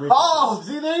 I get rape whistles.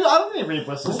 See, there you go. I don't need rape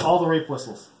whistles. Just all the rape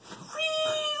whistles.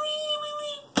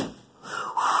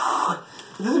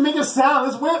 It doesn't make a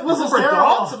sound. This whistle's terrible.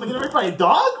 Dogs? Am I getting raped by a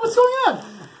dog? What's going on?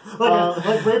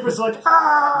 Like rapists are like,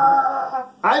 ah!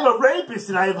 I'm a rapist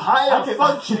and I have higher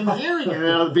functioning hearing than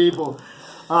other people.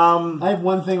 I have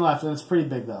one thing left, and it's pretty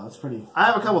big though. It's pretty. I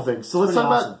have a couple things. So let's talk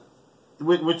about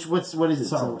what is it?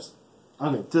 Star Wars.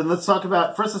 Okay, so let's talk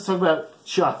about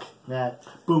Chuck. Matt.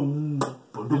 Boom,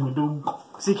 boom, boom, boom.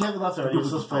 See, Kevin left already. You're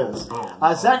supposed to play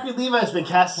this. Zachary Levi has been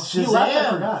cast as Shazam. I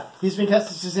forgot. He's been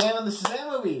cast as Shazam in the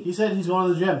Shazam movie. He said he's going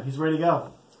to the gym. He's ready to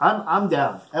go. I'm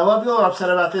down. A lot of people are upset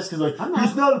about this because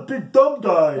he's not a big dumb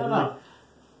guy. No.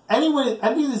 Anyway,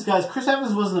 any of these guys, Chris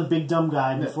Evans wasn't a big dumb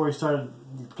guy before he started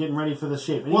getting ready for the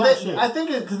shape. And I think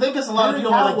it's a lot of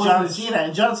people like John Cena,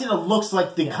 and John Cena looks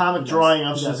like the comic drawing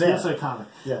of Shazam. He looks like a comic.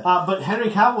 Yeah. But Henry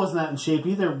Cavill wasn't that in shape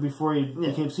either before he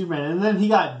became Superman, and then he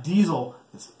got Diesel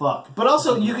as fuck. But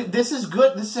also, this is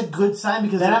good. This is a good sign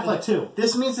because Ben Affleck too.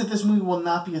 This means that this movie will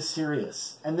not be as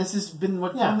serious, and this has been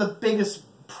one of the biggest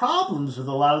problems with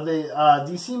a lot of the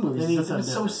DC movies.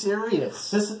 It's so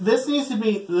serious. This needs to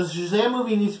be the Shazam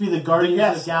movie needs to be the Guardians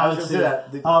of the Galaxy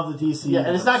of the DC. Yeah,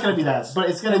 and it's not going to be that, but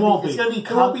it's going to be. It's going to be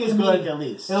comedic at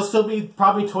least. It'll still be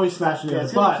probably toy smashing. Yeah,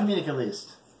 it's going to be comedic at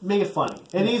least. Make it funny.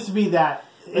 It needs to be that.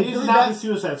 It needs to not be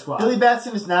Suicide Squad. Billy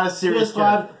Batson is not a serious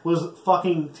Suicide Squad was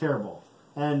fucking terrible,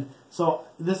 and so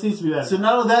this needs to be better. So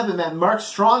not only that, but Matt, Mark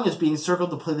Strong is being circled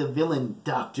to play the villain,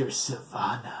 Dr.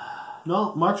 Savannah.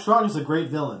 No, Mark Strong is a great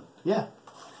villain. Yeah.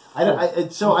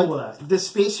 The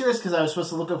Space Heroes, because I was supposed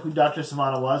to look up who Dr.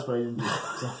 Savannah was, but I didn't do it.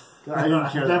 So. I didn't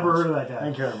care. I've that never much. heard of that guy. I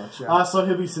didn't care that much. Yeah. So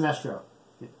he'll be Sinestro.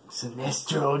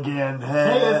 Sinestro again.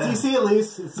 Hey, it's DC at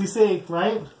least. It's DC,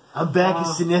 right? I'm back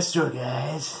as Sinestro,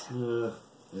 guys.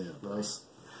 Yeah, gross.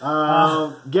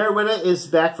 Gary Whitta is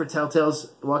back for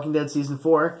Telltale's Walking Dead Season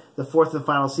 4, the fourth and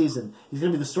final season. He's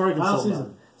going to be the story Final consultant.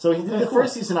 season. So he did the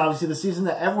first season, obviously, the season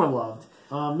that everyone loved.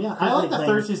 Yeah, I like the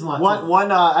third season a lot. Won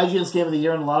IGN's Game of the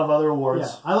Year and a lot of other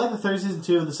awards. Yeah, I like the third season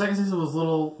too. The second season was a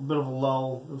little bit of a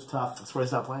lull. It was tough. That's why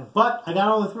he's not playing. But I got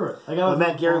all the way through it. But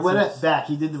Matt Gary Whitta back.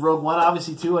 He did the Rogue One,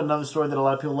 obviously, too. Another story that a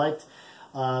lot of people liked.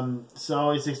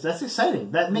 So that's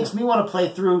exciting. That makes me want to play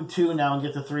through 2 now and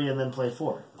get to 3 and then play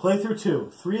 4. Play through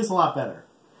 2. 3 is a lot better.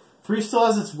 3 still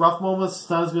has its rough moments. It's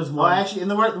not as good as 1. Well, actually, in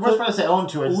the worst part I say own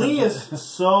 2. Lee is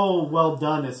so well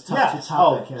done. It's tough to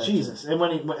top that character. Jesus! And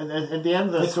when at the end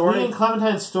of the story, Lee and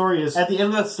Clementine's story is at the end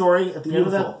of that story, at the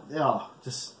beautiful. end of that,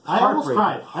 just I almost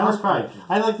cried. I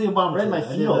like the Obama. Right in my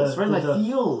feels. Right in my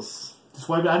feels. Just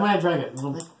wipe it. I might drag it.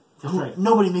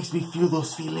 Nobody makes me feel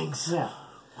those feelings. Yeah.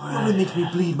 Nobody makes me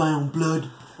bleed my own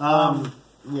blood.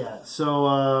 Yeah.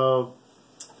 So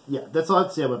yeah, that's all I have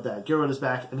to say about that. Gary Whitta's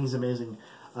back, and he's amazing.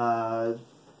 Do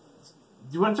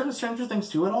you want to turn to Stranger Things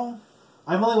 2 at all?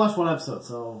 I've only watched 1 episode,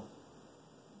 so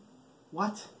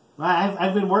What?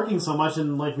 I've been working so much,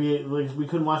 and we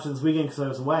couldn't watch it this weekend because I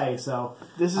was away. So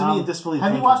This is me in disbelief.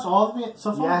 Have you watched all of it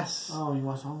so far? Yes. Oh, you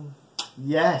watched all of them.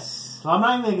 Yes. So I'm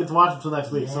not even gonna get to watch it until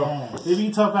next week. Yes. So maybe you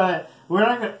can talk about it. We're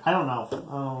not gonna. I don't know. I don't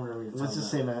know what we're gonna Let's just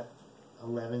say, Matt,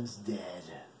 11's dead.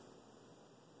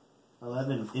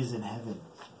 11 is in heaven.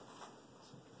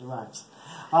 Relax.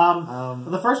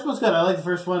 The first one's good. I like the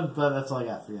first one, but that's all I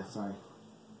got for you. Sorry.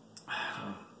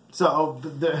 So,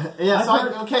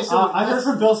 I heard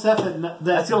from Bill Stephan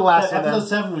that's gonna last. Episode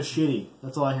 7 was shitty.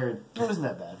 That's all I heard. It wasn't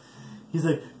that bad. He's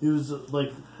like, it was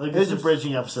like it was a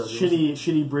bridging episode.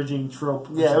 Shitty bridging trope.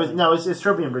 Yeah, it's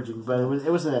tropey and bridging, but it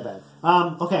wasn't that bad.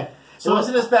 Okay. So it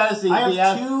wasn't as bad as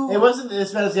it wasn't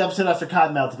as bad as the episode after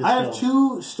Cottonmouth gets killed. I have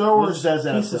 2 Star Wars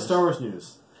pieces of Star Wars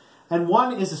news, and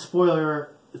one is a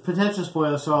spoiler, potential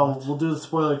spoiler. So we'll do the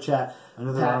spoiler chat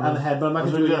on the head, but I'm not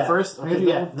going to do it yet. First. I'm going to do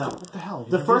it yet. No. What the hell?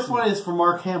 The first one is for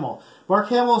Mark Hamill. Mark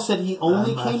Hamill said he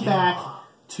only came back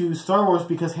to Star Wars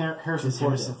because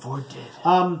Harrison Ford did.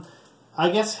 I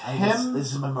guess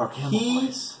this is my Mark Hamill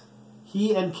voice.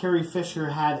 He and Carrie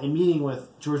Fisher had a meeting with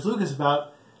George Lucas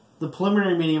about the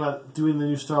preliminary meeting about doing the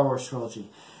new Star Wars trilogy.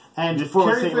 And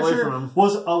Carrie Fisher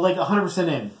was like 100%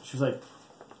 in. She was like,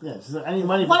 yeah, I need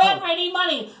money. Whatever, I need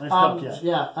money.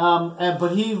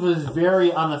 But he was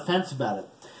very on the fence about it.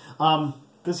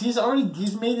 Because he's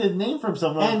made a name for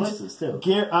himself in other places too.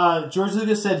 George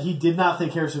Lucas said he did not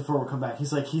think Harrison Ford would come back.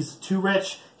 He's like, he's too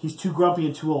rich, he's too grumpy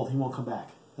and too old. He won't come back.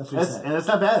 That's what he said. And that's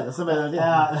not bad. That's not a bad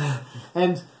idea.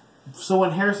 And so when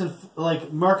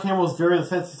Mark Hamill was very on the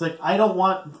fence, he's like, I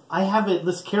have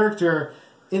this character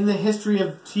in the history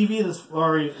of TV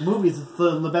or movies. It's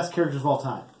the best characters of all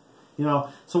time. You know,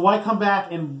 so why come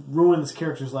back and ruin this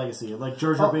character's legacy? Like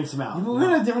Jar Jar Binks him out. We're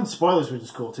gonna have different spoilers, which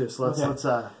is cool too. So let's.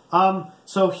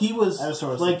 So he was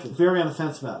very on the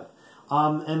fence about it.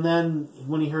 And then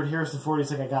when he heard Harrison Ford,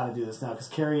 he's like, I got to do this now because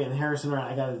Carrie and Harrison are.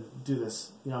 I got to do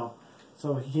this. You know,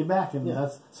 so he came back, and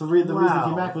the reason he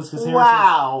came back was because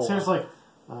Harrison's like,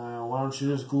 why don't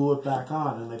you just glue it back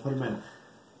on? And they put him in.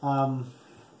 And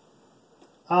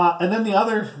then the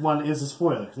other one is a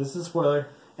spoiler. This is a spoiler.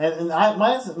 And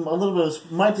mine's a little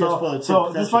bit might be a spoiler too.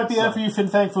 So this might be it for you,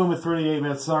 Fang Fum, with 38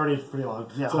 minutes. It's already pretty long.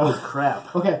 Yeah. Holy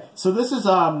crap. Okay, so this is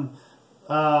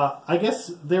I guess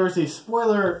there is a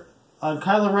spoiler on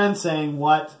Kylo Ren saying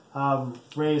what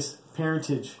Rey's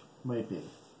parentage might be.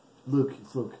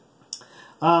 It's Luke.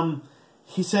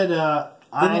 He said in the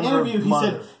interview he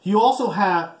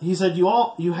said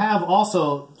you have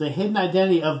also the hidden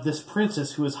identity of this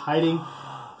princess who is hiding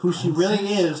who she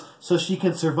really is, so she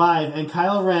can survive, and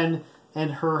Kylo Ren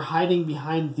and her hiding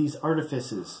behind these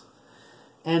artifices.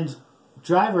 And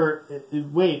Driver,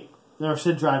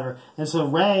 said Driver, and so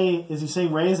Rey, is he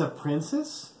saying Rey is a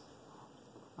princess?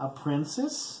 A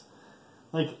princess?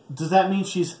 Like, does that mean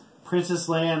she's Princess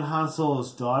Leia and Han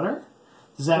Solo's daughter?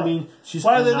 Does that mean she's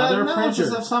another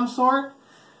princess of some sort?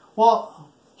 Well,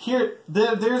 here,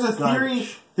 there's a theory,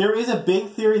 there is a big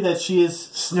theory that she is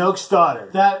Snoke's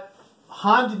daughter. That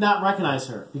Han did not recognize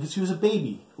her because she was a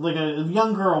baby, like a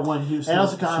young girl when he was. And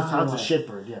also, Han's a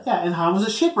shitbird. Yeah. Yeah, and Han was a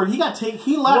shitbird. He got taken.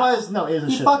 He left.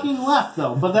 He fucking left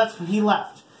though. But he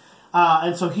left,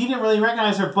 and so he didn't really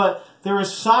recognize her. But there were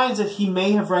signs that he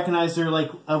may have recognized her,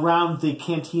 like around the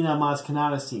Cantina Maz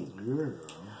Kanata scene. Yeah.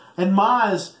 And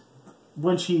Maz,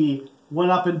 when she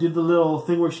went up and did the little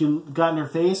thing where she got in her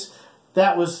face,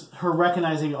 that was her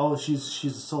recognizing. Oh, she's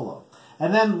a Solo.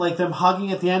 And then like them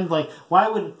hugging at the end, like why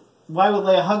would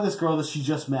Leia hug this girl that she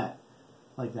just met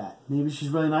like that? Maybe she's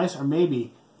really nice, or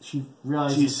maybe she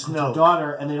realizes She's it's her Snoke.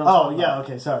 daughter, and they don't. Oh talk yeah, about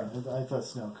it. okay, sorry. I thought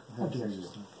Snoke. How dare you?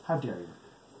 How dare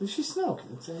you? She's Snoke.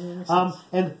 It makes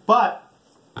sense. But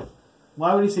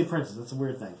why would he say princess? That's a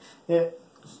weird thing.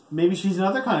 Maybe she's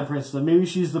another kind of princess. Maybe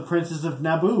she's the princess of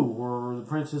Naboo or the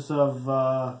princess of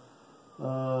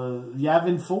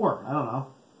Yavin 4. I don't know.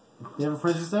 They have a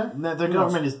princess there? No, their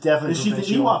government is definitely Is she the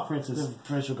provincial. Ewok princess?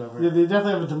 Provincial Yeah, government. they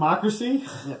definitely have a democracy.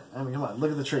 Yeah, I mean, come on. Look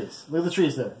at the trees. Look at the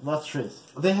trees there. Lots of trees.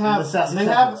 They have Assassin they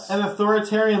have temples. an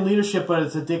authoritarian leadership, but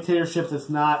it's a dictatorship that's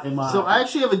not in my. So I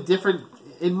actually have a different...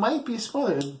 It might be a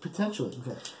spoiler, potentially.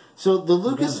 Okay. So the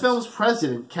Goodness. Lucasfilm's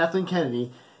president, Kathleen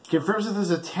Kennedy, confirms that there's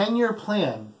a 10-year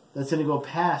plan that's going to go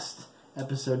past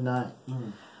Episode 9.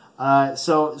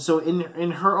 So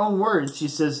in her own words, she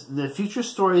says, the future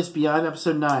stories beyond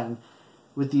Episode 9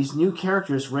 with these new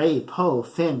characters, Rey, Poe,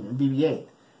 Finn, and BB-8.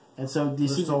 And so do you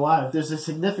see still alive. There's a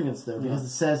significance there because it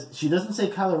says... She doesn't say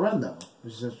Kylo Ren, though,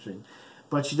 which is interesting.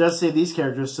 But she does say these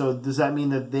characters, so does that mean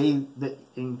that that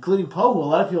including Poe, who a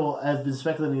lot of people have been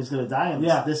speculating is going to die in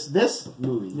this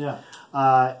movie? Yeah.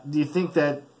 Do you think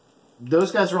that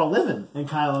those guys are all living? And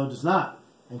Kylo does not.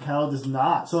 And Kylo does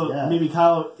not. So yeah. maybe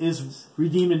Kylo is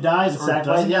redeemed and dies, or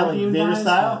Exactly. doesn't Yeah, like redeem and Vader dies.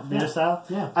 style. Yeah. Vader style.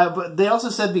 Yeah. But they also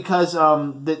said because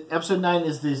that Episode 9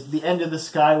 is the end of the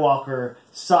Skywalker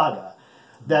saga,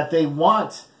 that they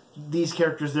want these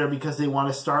characters there because they want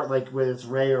to start, like, whether it's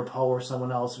Rey or Poe or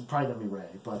someone else. Probably going to be Rey,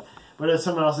 but if it's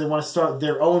someone else, they want to start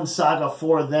their own saga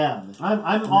for them.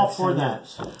 I'm all for that.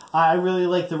 I really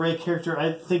like the Rey character.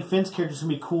 I think Finn's character is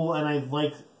going to be cool, and I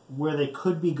like where they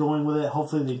could be going with it.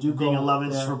 Hopefully they do Being go a love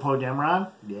interest there. for Poe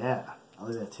Dameron? Yeah, I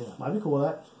like that too. I'd be cool with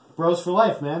that. Bros for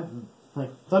life, man.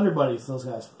 Like Thunder Buddies, those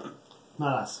guys.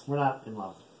 Not us. We're not in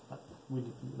love. That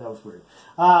was weird.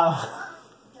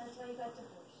 That's why you got divorced.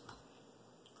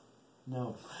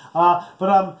 No.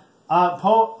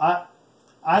 Poe,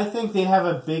 I think they have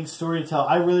a big story to tell.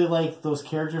 I really like those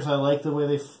characters. I like the way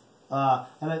they...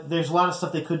 there's a lot of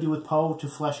stuff they could do with Poe to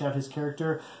flesh out his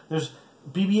character. There's...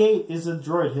 BB-8 is a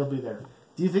droid. He'll be there.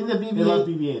 Do you think that They love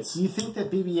BB-8... BB-8s. Do you think that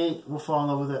BB-8 will fall in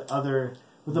love with the other...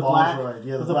 With the ball black... droid?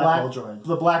 Yeah, with the black ball droid.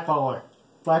 The black baller.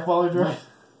 Black baller droid?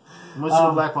 Once you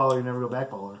go black baller, you never go back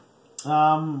baller.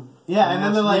 Yeah, and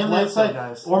then they're like, lights out,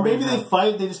 guys. or maybe they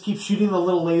fight. They just keep shooting the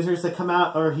little lasers that come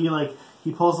out, or he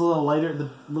pulls the little lighter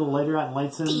out and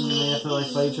lights it, and then they have to like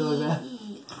fight each other like that.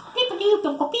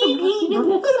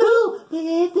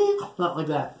 Not like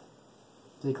that.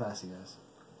 Stay classy, guys.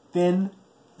 Fin,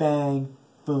 bang,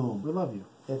 boom. We love you.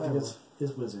 I think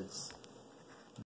it's Wizards.